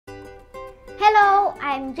Hello,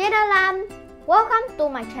 I'm Jayden. Welcome to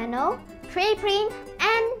my channel, 3D Print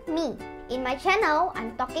and Me. In my channel,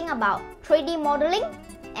 I'm talking about 3D modeling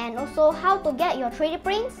and also how to get your 3D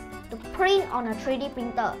prints to print on a 3D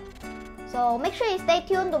printer. So make sure you stay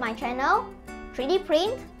tuned to my channel, 3D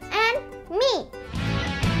Print and Me.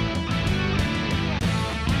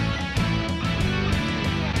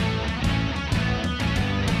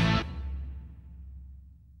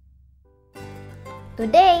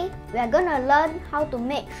 Today, we are gonna learn how to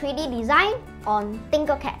make 3D design on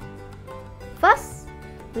Tinkercad. First,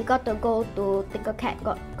 we got to go to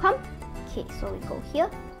tinkercad.com. Okay, so we go here.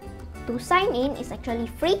 To sign in is actually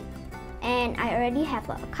free and I already have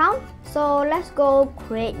an account. So let's go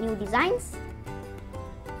create new designs.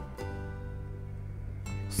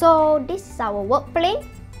 So this is our work plane,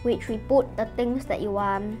 which we put the things that you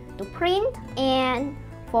want to print, and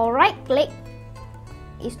for right click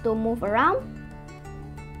is to move around.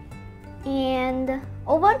 And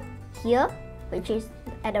over here, which is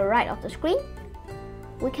at the right of the screen,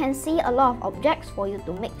 we can see a lot of objects for you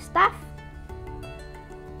to make stuff.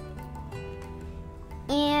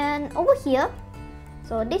 And over here,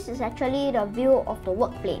 so this is actually the view of the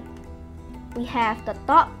work plane. We have the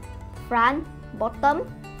top, front, bottom,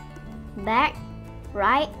 back,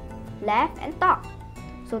 right, left, and top.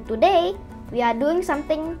 So today, we are doing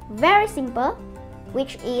something very simple,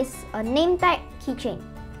 which is a name tag keychain.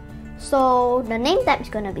 So the name tab is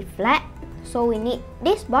gonna be flat, so we need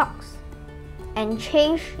this box and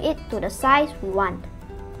change it to the size we want.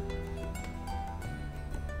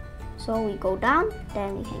 So we go down,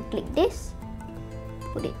 then we can click this,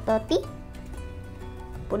 put it 30,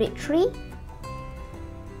 put it 3.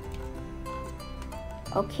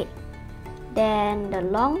 Okay, then the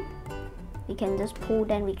long, we can just pull,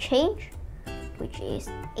 then we change, which is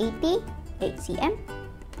 8 cm.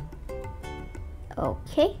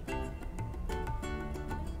 Okay.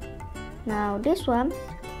 Now this one,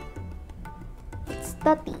 it's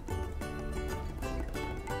 30.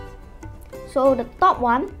 So the top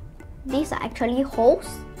one, these are actually holes,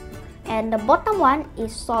 and the bottom one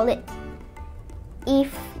is solid.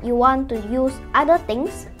 If you want to use other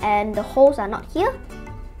things and the holes are not here,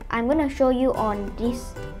 I'm gonna show you on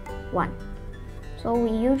this one. So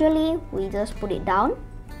we just put it down,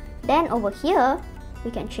 then over here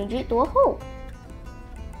we can change it to a hole.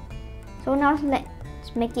 So now let's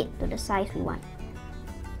make it to the size we want.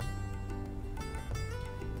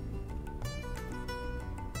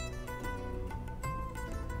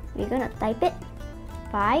 We're gonna type it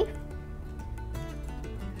 5,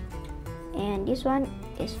 and this one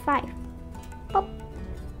is 5. Pop.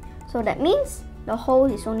 So that means the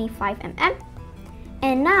hole is only 5 mm.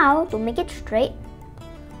 And now to make it straight,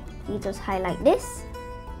 we just highlight this,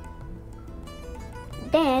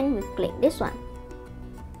 then we click this one,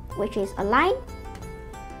 which is align.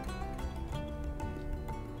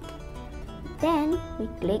 Then we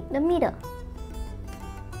click the middle.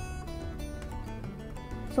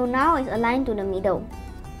 So now it's aligned to the middle.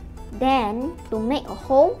 Then to make a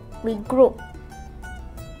hole, we group.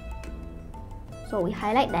 So we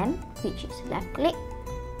highlight them, which is left click.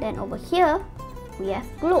 Then over here, we have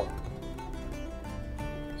glue.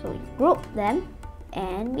 So we group them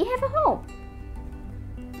and we have a hole.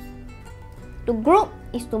 To group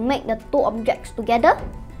is to make the two objects together.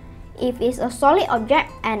 If it's a solid object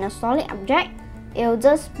and a solid object, it'll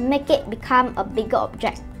just make it become a bigger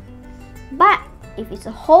object. But if it's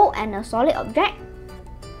a hole and a solid object,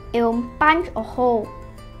 it'll punch a hole.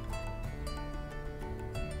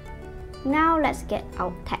 Now let's get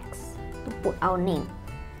our text to put our name.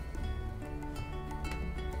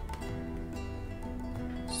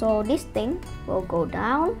 So this thing will go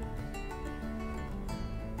down.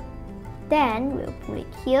 Then we'll put it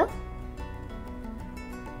here.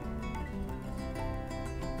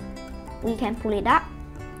 We can pull it up,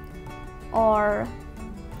 or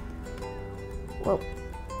well,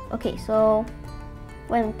 okay, so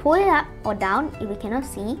when we pull it up or down, if we cannot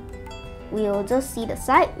see, we'll just see the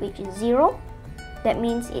side, which is 0. That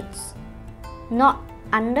means it's not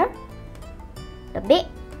under the bed.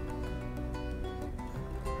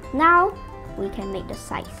 Now we can make the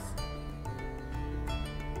size.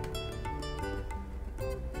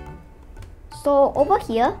 So over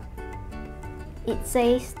here, it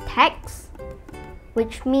says text,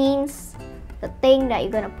 which means the thing that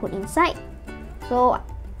you're gonna put inside. So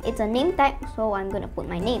it's a name tag, so I'm gonna put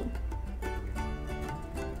my name.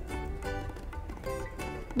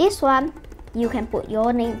 This one, you can put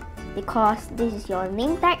your name because this is your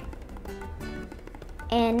name tag.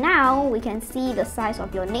 And now we can see the size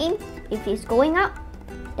of your name. If it's going up,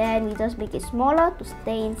 then we just make it smaller to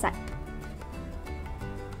stay inside.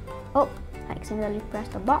 Oh, I accidentally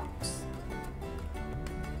pressed the box.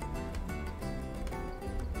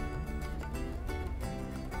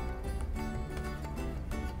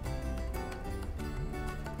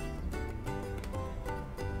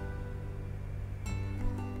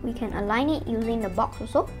 We can align it using the box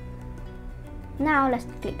also. Now let's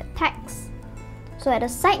click the text. So at the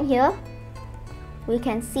side here, we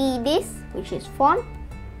can see this, which is font.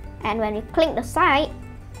 And when we click the side,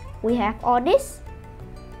 we have all this,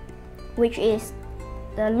 which is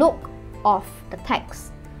the look of the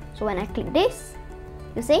text. So when I click this,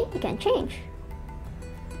 you see it can change.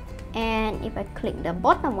 And if I click the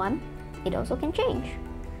bottom one, it also can change.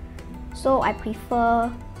 So I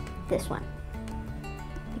prefer this one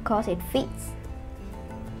because it fits.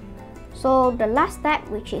 So the last step,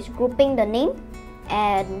 which is grouping the name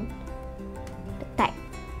and the tag.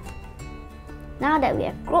 Now that we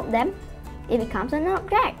have grouped them, it becomes an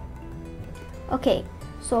object. Okay,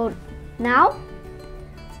 so now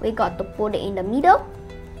we got to put it in the middle.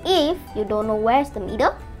 If you don't know where's the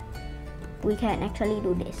middle, we can actually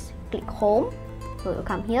do this. Click home, so it will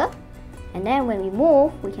come here. And then when we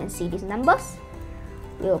move, we can see these numbers.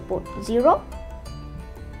 We will put 0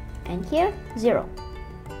 and here 0.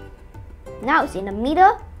 Now it's in the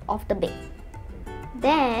middle of the bed.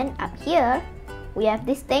 Then up here, we have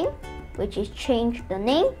this thing, which is change the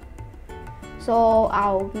name. So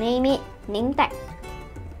I'll name it name tag.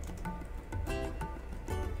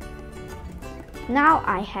 Now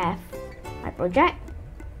I have my project.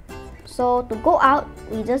 So to go out,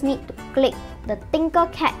 we just need to click the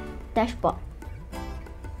Tinkercad dashboard.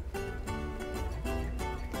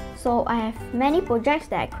 So I have many projects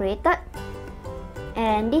that I created,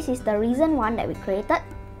 and this is the recent one that we created.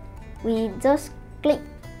 We just click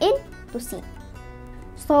in to see.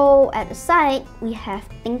 So at the side, we have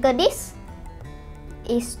Tinker This,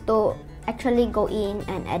 is to actually go in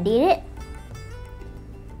and edit it,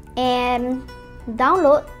 and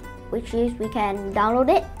download, which is we can download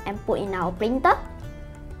it and put in our printer.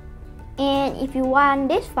 And if you want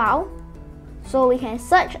this file, so we can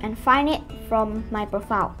search and find it from my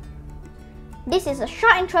profile. This is a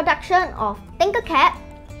short introduction of Tinkercad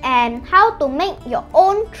and how to make your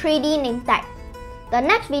own 3D name tag. The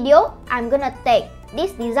next video, I'm gonna take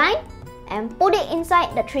this design and put it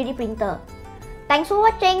inside the 3D printer. Thanks for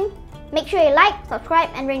watching. Make sure you like, subscribe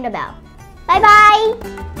and ring the bell. Bye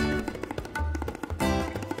bye!